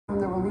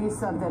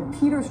release of the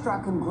Peter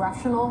Strzok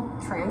congressional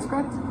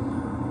transcript?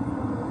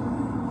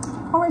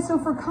 All right, so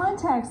for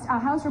context,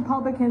 House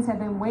Republicans have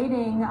been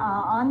waiting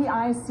on the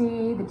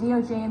IC, the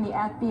DOJ, and the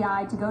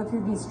FBI to go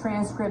through these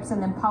transcripts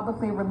and then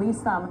publicly release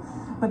them.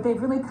 But they've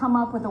really come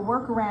up with a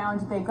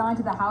workaround. They've gone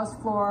to the House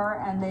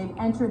floor and they've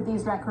entered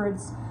these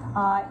records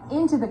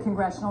into the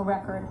congressional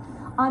record.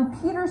 On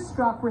Peter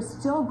Strzok, we're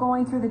still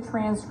going through the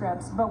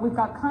transcripts, but we've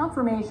got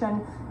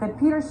confirmation that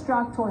Peter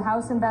Strzok told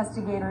House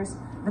investigators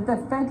that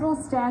the federal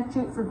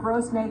statute for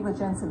gross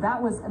negligence,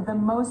 that was the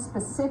most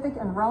specific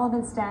and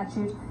relevant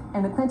statute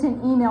in the Clinton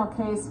email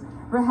case,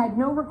 had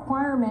no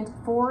requirement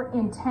for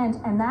intent,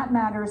 and that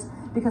matters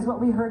because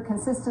what we heard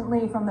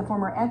consistently from the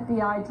former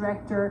FBI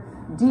director,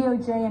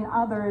 DOJ, and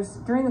others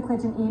during the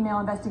Clinton email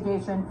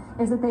investigation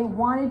is that they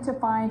wanted to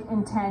find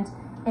intent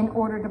in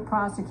order to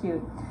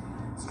prosecute.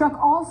 Strzok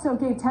also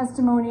gave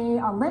testimony,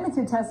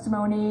 limited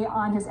testimony,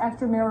 on his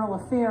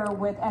extramarital affair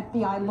with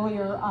FBI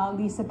lawyer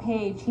Lisa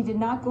Page. He did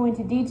not go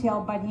into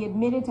detail, but he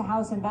admitted to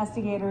House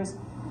investigators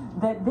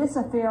that this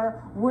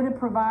affair would have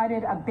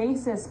provided a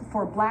basis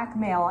for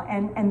blackmail,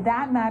 and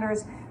that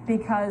matters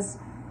because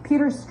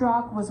Peter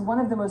Strzok was one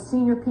of the most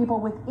senior people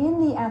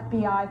within the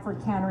FBI for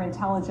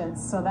counterintelligence.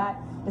 So that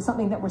is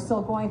something that we're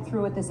still going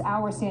through at this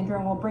hour, Sandra,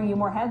 and we'll bring you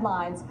more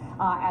headlines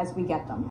as we get them.